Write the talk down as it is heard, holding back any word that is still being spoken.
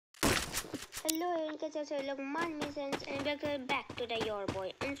Hello इनके जैसे लोग मान missions and back to the your boy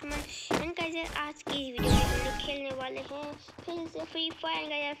Anshuman. इनका जैसे आज की वीडियो में हम लोग खेलने वाले हैं फिर से फ्री फायर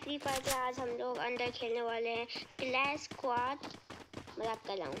का। फ्री फायर पे आज हम लोग अंदर खेलने वाले हैं क्लैश स्क्वाड। मजाक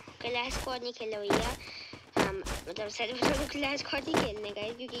कर रहा हूँ, क्लैश स्क्वाड नहीं खेल भैया। हाँ मतलब सर क्लैश स्क्वाड ही खेलने का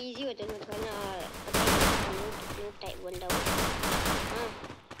है क्योंकि इजी होता है थोड़ा ना टाइप बंदा हो। हाँ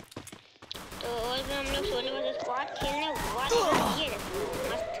तो और हम लोग सोने वाले स्क्वाड खेलने वाले हैं। ये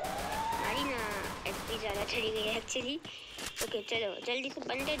मस्त हमारी ना एचपी ज़्यादा चली गई है एक्चुअली। ओके चलो जल्दी से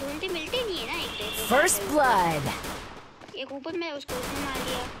बंदे ढूंढते मिलते नहीं है ना। एक देखो फर्स्ट ब्लड एक ऊपर में उसको उसने मार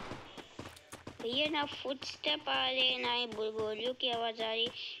दिया भैया। ना फुटस्टेप आ रहे ना ये बुलबुलियों की आवाज़ आ रही।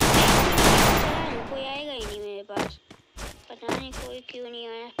 कोई आएगा ही नहीं मेरे पास, पता नहीं कोई क्यों नहीं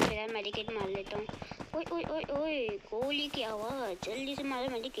आया। फिर मेडिकेट मार लेता हूँ। ओए ओए ओए ओए गोली की आवाज़, जल्दी से मारो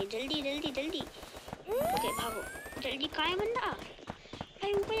मेडिकेट, जल्दी जल्दी जल्दी। ओके भागो जल्दी। कहाँ है बंदा?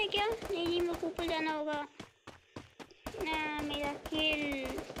 भाई ऊपर है क्या? नहीं नहीं मेरे को ऊपर जाना होगा ना। मेरा किल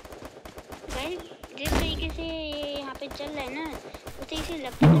भाई जिस तरीके से ये यहाँ पे चल रहा है ना उस तरीके से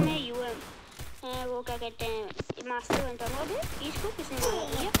लगता है मैं यूएम वो क्या कहते हैं मास्टर बनता हूँ। अरे इसको किसने मारा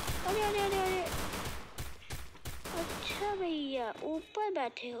भैया? अरे अरे अरे अरे अच्छा भैया ऊपर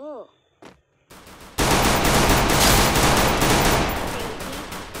बैठे हो।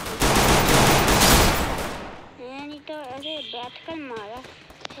 नहीं तो ऐसे बैठकर मारा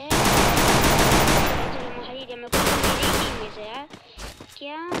है। हरी जब मेरे को मेरी टीम में से यार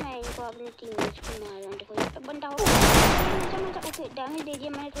क्या मैं इनको अपनी टीम में को मार रहा हूँ। देखो यहाँ पे बंदा हो मजा ओके डैमेज दे दिया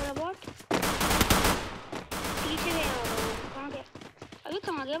मैंने थोड़ा बहुत। पीछे गया कहाँ गया? अभी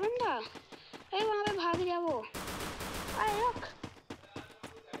कहाँ गया बंदा? अरे वहाँ पे भाग गया वो। अरे रुक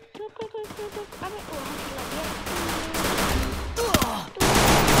रुक रुक रुक रुक अबे वहाँ चला गया।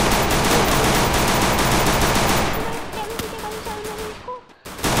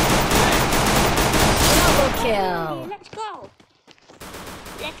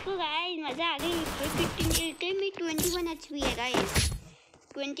 Let's go guys, मजा आ गई। 21 HP है guys,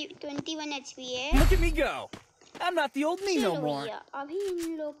 21 HP है। Look at me go. I'm not the old me no more. अभी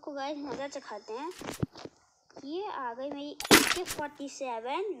इन लोग को guys मजा चखाते हैं। ये आ गई मेरी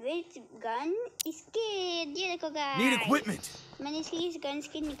AK-47 विद गन। इसके ये देखो guys मैंने इसकी इस गन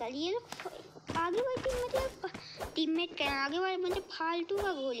स्किन निकाली है। आगे वाले मतलब टीममेट के आगे वाले मतलब फालतू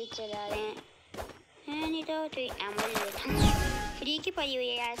का गोली चला रहे हैं नहीं तो एमो ले लेता हूँ। फ्री की पड़ी हुई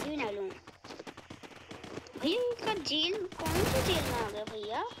है यार, क्यों ना लूँ भैया। इसका जेल कौन सी जेल में आ गया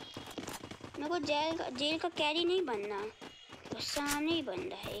भैया? मेरे को जेल का कैरी नहीं बनना, वो सामने ही बन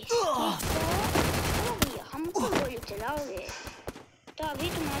रहा है। तो भैया हमको गोली चलाओगे तो अभी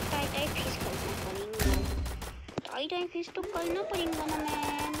तुम्हारा टाई फिश करना पड़ेगा। टाई फिश तो करना पड़ेगा ना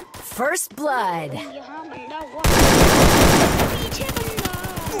मैन। फर्स्ट ब्लड यहाँ बंदा हुआ पीछे बंदा।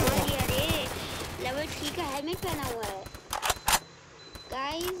 लेवल 3 का हेलमेट पहना हुआ है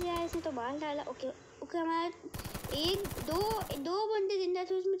गाइस। यार इसने तो बाल डाला। ओके ओके हमारा एक दो बंदे जिंदा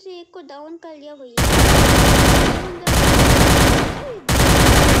थे उसमें से एक को डाउन कर लिया भैया।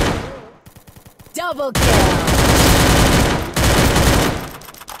 Double kill.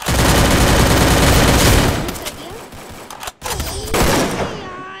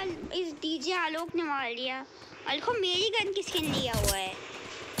 यार इस डीजे आलोक ने मार दिया। आलोक मेरी गन किसने लिया हुआ है?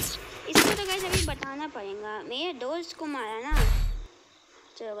 इसको तो गाइस अभी बताना पड़ेगा। मेरे दोस्त को मारा ना।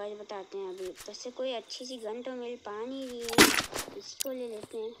 चलो गाइस बताते हैं अभी। वैसे कोई अच्छी सी गन तो मिल पा नहीं रही है, इसको ले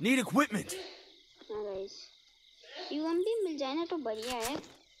लेते हैं। Need equipment. हाँ गाइस यूएमपी मिल जाए ना तो बढ़िया है।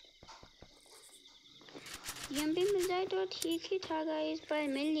 यूएमपी मिल जाए तो ठीक ही था गाइस, पर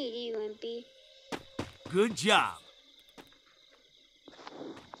मिल नहीं रही यूएमपी। Good job.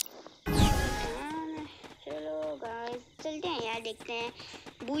 चलो गाइस चलते हैं यार, देखते हैं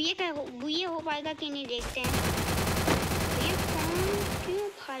बुए हो पाएगा कि नहीं, देखते हैं। ये कौन क्यों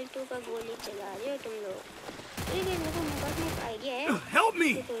फालतू का गोली चला रहे हो तुम लोग? ठीक है मेरे पास में एक आइडिया है। Help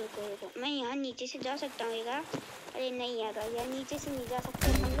me. रुको मैं यहाँ नीचे से जा सकता हूँ क्या? अरे नहीं यार यार नीचे से नहीं जा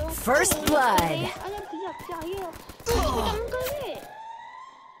सकते हम लोग। First blood. अरे भैया क्या ये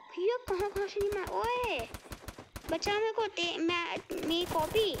भैया कहाँ से नहीं मैं? ओए बचा मेरे को मेरी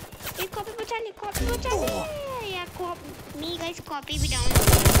कॉपी बचा ले। कॉपी बचा ले यार। मेरी गाइस कॉपी भी डाउन हो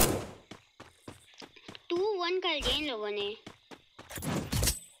गई। 2-1 कर दिया इन लोगों ने।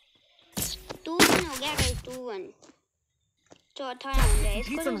 2-1 हो गया गाइस, 2-1। चौथा राउंड है,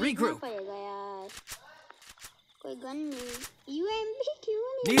 इसको तो जीतना पड़ेगा यार। कोई गन नहीं। यूएमपी क्यों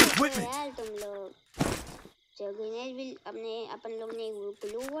नहीं यार तुम लोग? चलो ग्रेनेड भी अपन लोग ने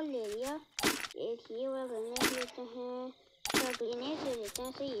ग्लू वॉल ले लिया। एक ये वाला ग्रेनेड लेते हैं। तो ग्रेनेड ले लेते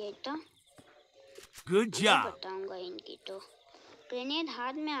हैं। सही है था। Good job. बताऊंगा इनकी तो ग्रेनेड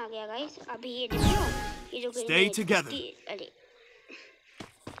हाथ में आ गया गाइस। अभी ये देखो, ये जो ग्रेनेड, अरे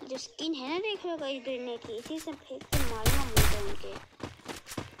जो स्किन है ना, देख लो गाइस ग्रेनेड की, इसी से फेंक के मारना मुझे उनके।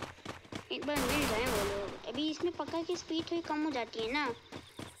 एक बार मिल जाए वो लोग। अभी इसमें पकड़ की स्पीड थोड़ी कम हो जाती है ना,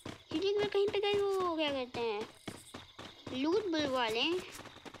 क्योंकि कहीं पे गाइस वो क्या कहते हैं लूट बुलवा लें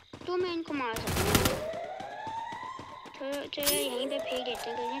तो मैं इनको मार सकता हूँ। चलो यहीं पे फेंक देते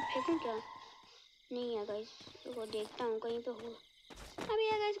हैं। ग्रेनेड फेंकूं क्या? नहीं है गाइस, वो देखता हूँ कहीं पे हो। अभी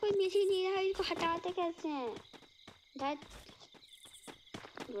यार गाइस कोई मिस ही नहीं रहा है, इसको हटाते कैसे हैं? दैट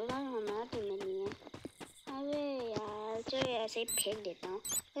हमारा टीममेट नहीं है। अरे यार चलो ऐसे ही फेंक देता हूँ।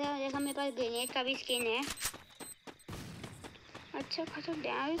 देखो मेरे पास ग्रेनेड का भी स्किन है। अच्छा खासा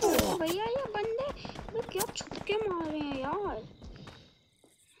डैमेज तो भैया, ये बंदे क्या छुप के मार रहे हैं यार,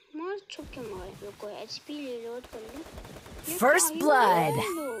 मार छुप के मार। रुको एचपी रिलोड कर लूं। First blood.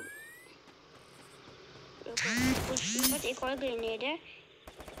 रुको बस एक और ग्रेनेड है।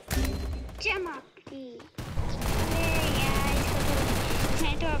 चमकी। अरे यार इसको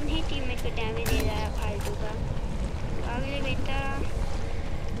मैं तो अपने टीममेट को डैमेज दे रहा है फालतू का। अगले बेटा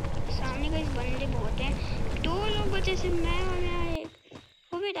सामने का इस बंदे बहुत हैं। 2 लोग बचे सिर्फ, मैं और मैं एक।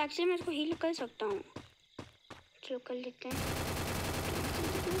 वो वेट एक्चुअली मैं इसको हील कर सकता हूँ। चलो कर लेते हैं।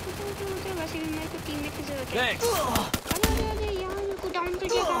 वैसे भी मेरे को टीममेट की जरूरत है। अरे यार मेरे को डाउन कर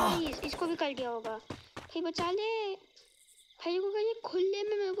दिया गाइस। इसको भी कर दिया होगा। भाई बचा ले भाई को, ये खुले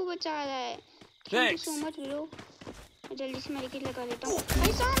में मेरे को बचा रहा है। Thank you so much bro. जल्दी से मेडिकेट लगा लेता हूँ।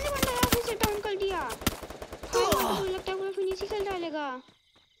 भाई सामने बंदा यार फिर से डाउन कर दिया। भाई लगता है पूरा फिनिश ही कर डालेगा।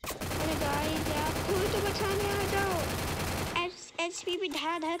 अरे गाइस यार कोई तो बचाने आ जाओ। एचपी भी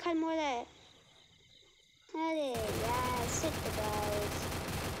धड़ा खत्म हो रहा है। अरे यार सिट गाइस,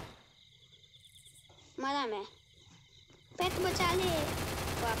 मरा मैं। पेट बचा ले।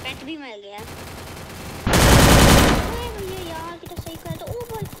 वाह पेट भी मर गया। अरे भैया यार कितना सही कर। तो ओ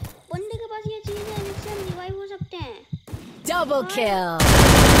भाई बंदे के पास ये चीज है जिससे हम रिवाइव हो सकते हैं। Double kill.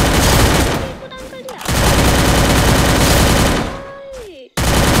 डाउन कर दिया।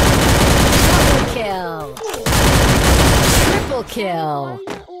 Double kill. Triple kill.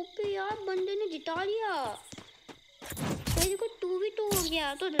 OP यार बंदे ने जिता लिया। देखो 2v2 हो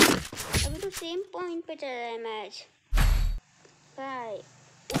गया। तो अभी तो सेम पॉइंट पे चल रहा है मैच भाई।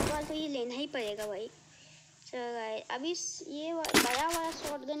 इस बार तो ये लेना ही पड़ेगा भाई। चलो गाइस अभी ये बड़ा वाला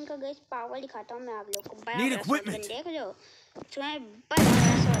शॉटगन का गाइस पावर दिखाता हूँ मैं आप लोग को। बड़ा वाला शॉटगन देख लो, तो मैं बड़ा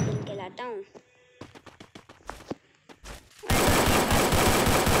वाला शॉटगन कहलाता हूँ।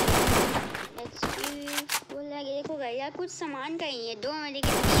 देखो गाइस यार कुछ सामान का ही है। 2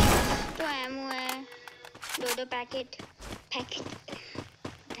 मेडिकेट तो एमओ है, 2 पैकेट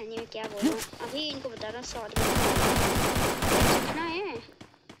धनिया में क्या बोल रहा हूँ। अभी इनको बता रहा हूँ शॉटगन कितना है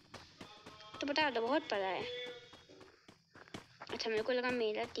तो बता दो। बहुत पता है। अच्छा मेरे को लगा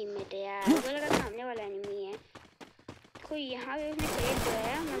मेरा टीममेट है यार, मेरे को लगा सामने वाला एनिमी है। कोई यहाँ पे उसने खरीद तो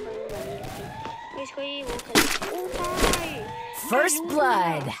है, मैं बनूंगा नहीं इसको ही वो खरीद। ओ भाई First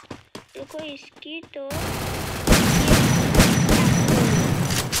blood. देखो इसकी तो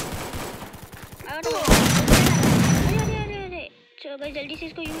अरे चलो भाई जल्दी से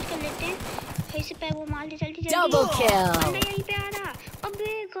इसको यूज कर लेते हैं। भाई से पहले वो मार दे जल्दी। Double kill. बंदा यहीं पे आ रहा।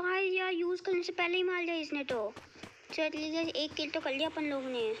 अबे गाइस यार यूज करने से पहले ही मार दिया इसने तो। चलिए 1 किल तो कर लिया अपन लोग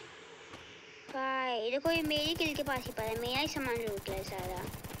ने भाई। देखो ये मेरी किल के पास ही पड़ा है, मेरा ही सामान लूट रहा है सारा।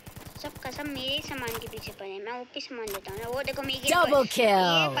 सब कसम मेरे ही सामान के पीछे पड़े हैं। मैं ओपी सामान लेता हूँ। वो देखो मेरी Double kill.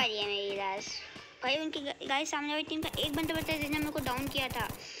 ये पड़ी है मेरी लाश भाई। उनकी गाइस सामने वाली टीम का एक बंदा बचा जिसने मेरे को डाउन किया था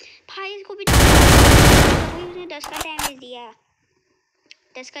भाई। इसको भी उसने 10 का डैमेज दिया।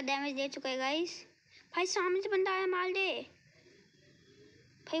 10 का डैमेज दे चुका है गाइस। भाई सामने से बंदा आया, मार दे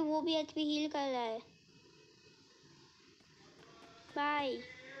भाई। वो भी एचपी हील कर रहा है भाई,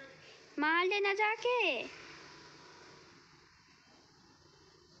 मार देना जाके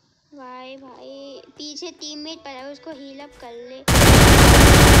भाई। पीछे टीममेट पड़ा है, उसको हील अप कर ले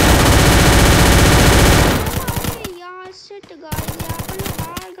यार। शिट गाइस यार अपन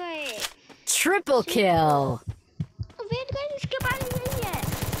हार गए। Triple kill. वेट गाइस इसके पास यही है,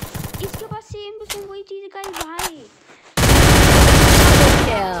 इसके पास सेम टू सेम वही चीज है गाइस भाई।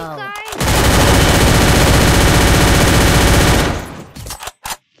 Kill.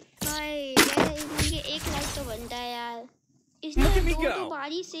 भाई ये 1 लाइक तो बनता है यार। इसने 2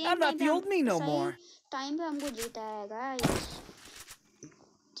 बारी सेम टाइम पे हमको जीता है गाइस।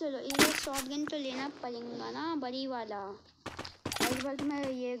 चलो ये शॉटगन तो लेना पड़ेगा ना बड़ी वाला। इस बार तो मैं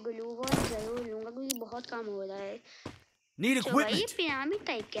ये ग्लू वॉल जरूर लूंगा क्योंकि बहुत काम हो रहा है। तो भाई पिरामिड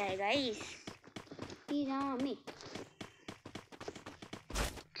टाइप क्या है गाइस, पिरामिड।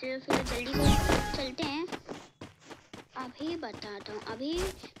 चलो फिर जल्दी से चलते हैं। अभी बताता हूँ। अभी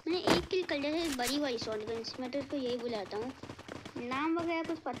मैंने एक किल कर लिया था बड़ी वाली शॉटगन से, मैं तो इसको यही बुलाता हूँ। नाम वगैरह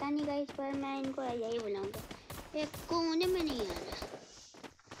कुछ पता नहीं गाइस, पर मैं इनको यही बुलाऊंगा। एक कोने में नहीं आ रहा।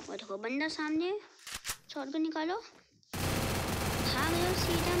 वो देखो बंदा सामने, शॉटगन निकालो, भाग लो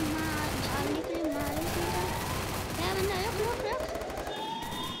सीधा, मार भागने के लिए मारो सीधा। क्या बंदा, रुक रुक रुक,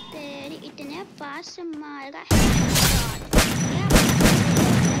 तेरी इतने पास से मारेगा हेडशॉट। क्या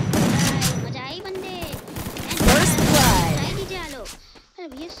मजा आई बंदे, चलो। अरे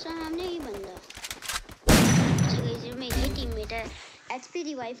भैया सामने ही बंदा, अच्छा गाइस मेरी टीममेट है, एचपी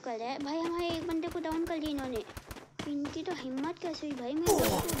रिवाइव कर रहा है भाई। हमारे एक बंदे को डाउन कर दिया इन्होंने, इनकी तो हिम्मत कैसे हुई भाई मैं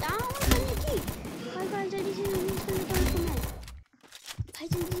डाउन करने की। भाई भाई जल्दी से रिलीज कर लेता हूँ इसको मैं, भाई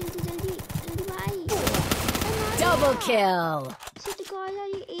जल्दी जल्दी जल्दी जल्दी भाई। Double kill. सिट गया,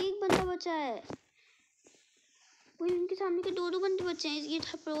 ये एक बंदा बचा है भाई, उनके सामने के दो बंदे बचे हैं। ये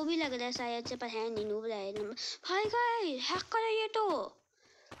प्रो भी लग रहा है शायद से, पर है नहीं, नूब रहा है नंबर। भाई गाइस हैक कर ये तो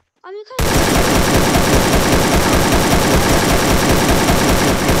अभी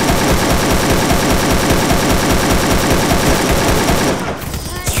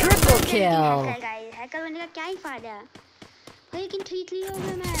Triple kill. हैकर बनने का क्या ही फायदा भाई, लेकिन 3-3 हो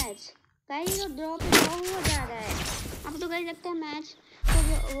गया मैच गाइस, तो ड्रॉ पे ड्रॉ हो जा रहा है। अब तो गाइस लगता है मैच तो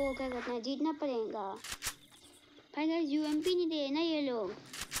वो क्या कहते हैं, जीतना पड़ेगा भाई। गाइस यूएमपी नहीं दे ना ये लोग,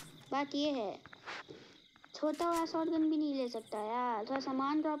 बात ये है। छोटा वाला शॉटगन भी नहीं ले सकता यार, थोड़ा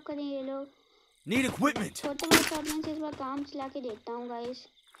सामान ड्रॉप करें ये लोग। Need equipment. छोटे वाले शॉटगन से इस बार काम चला के देखता हूँ गाइस।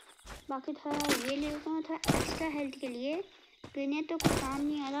 बाकी थोड़ा ये ले लेता हूँ थोड़ा एक्स्ट्रा हेल्थ के लिए, ग्रेनेड तो कुछ काम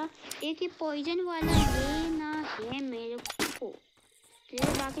नहीं आ रहा। एक ही पॉइजन वाला लेना है मेरे को,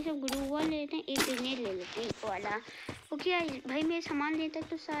 बाकी सब ग्लू वॉल ले लेते हैं, एक ग्रेनेड ले लेते हैं एक वाला। ओके भाई मेरे सामान लेने तक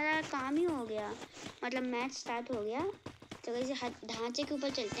तो सारा काम ही हो गया, मतलब मैच स्टार्ट हो गया। तो वैसे ढांचे के ऊपर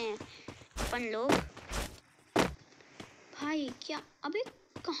चलते हैं अपन लोग। भाई क्या अबे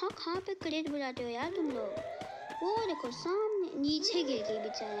कहाँ कहाँ पे क्रेट बुलाते हो यार तुम लोग। वो देखो सामने नीचे गिर गई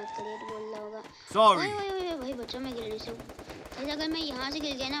बेचारा, क्रेट बोल रहा होगा। Sorry. ओए भाई बच्चों मैं गिरने से, भाई अगर मैं यहाँ से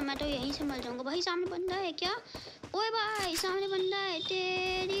गिर गया ना मैं तो यहीं से मर जाऊंगा। भाई सामने बंदा है क्या, ओए भाई सामने बंदा है,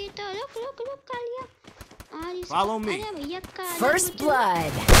 तेरी तो रुक रुक रुक कर लिया। Follow me. अरे भैया First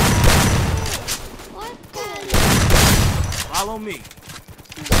blood. Follow me.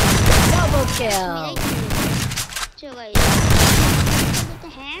 Double kill. चलो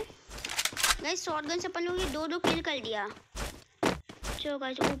गाइस शॉटगन से अपन लोग ये दो किल कर दिया। चलो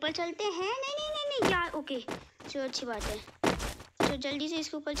गाइस ऊपर चलते हैं। नहीं नहीं नहीं नहीं यार, ओके चलो अच्छी बात है। तो जल्दी से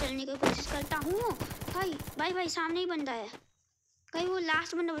इसके ऊपर चलने की कोशिश करता हूँ। भाई भाई भाई सामने ही बंदा है, कहीं वो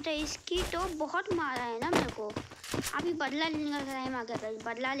लास्ट बंदा बता है। इसकी तो बहुत मारा है ना मेरे को, अभी बदला लेने का टाइम आ गया,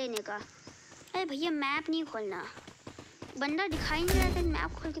 बदला लेने का। अरे भैया मैप नहीं खोलना, बंदा दिखाई नहीं रहा था,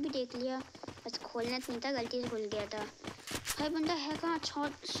 मैप खोल के भी देख लिया, बस खोलना नहीं था, गलती से खुल गया था। भाई बंदा है कहाँ,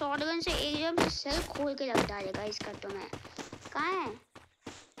 शॉटगन से एकदम सेल खोल के रख डालेगा इसका। तो मैं कहाँ है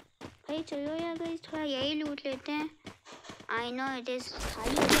भाई, चलो यार भाई थोड़ा यही लूट लेते हैं। आई नो इट इज़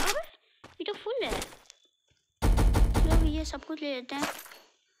खाली हो गया, ये तो फुल है। चलो भैया सब कुछ ले लेते हैं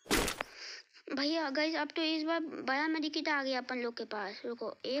भैया। गाइस अब तो इस बार बड़ा मेडिकिट आ गया अपन लोग के पास।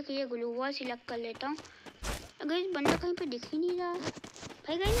 रुको एक ये ग्लू वॉल सिलेक्ट कर लेता हूँ। गाइस बंदा कहीं पे दिख ही नहीं रहा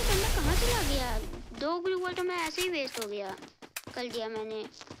भाई। गाइस ये बंदा कहाँ चला गया, दो ग्लू वॉल तो मैं ऐसे ही वेस्ट हो गया, कर दिया मैंने।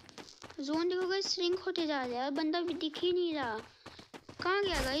 जोन देखो गाइस श्रिंक होते जा रहा है, बंदा भी दिख ही नहीं रहा, कहाँ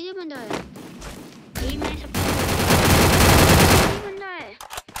गया गाइस ये बंदा है। यही मैं सब बंदा है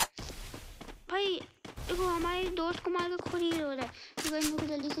भाई, देखो हमारे दोस्त को मार के खुद ही रो रहा है। तो गाइस मुझे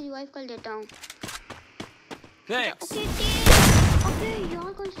जल्दी से रिवाइव कर देता हूँ। Thanks. ओके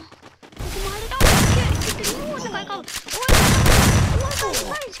यार गाइस मार देता हूँ।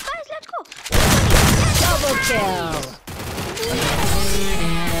 Double kill.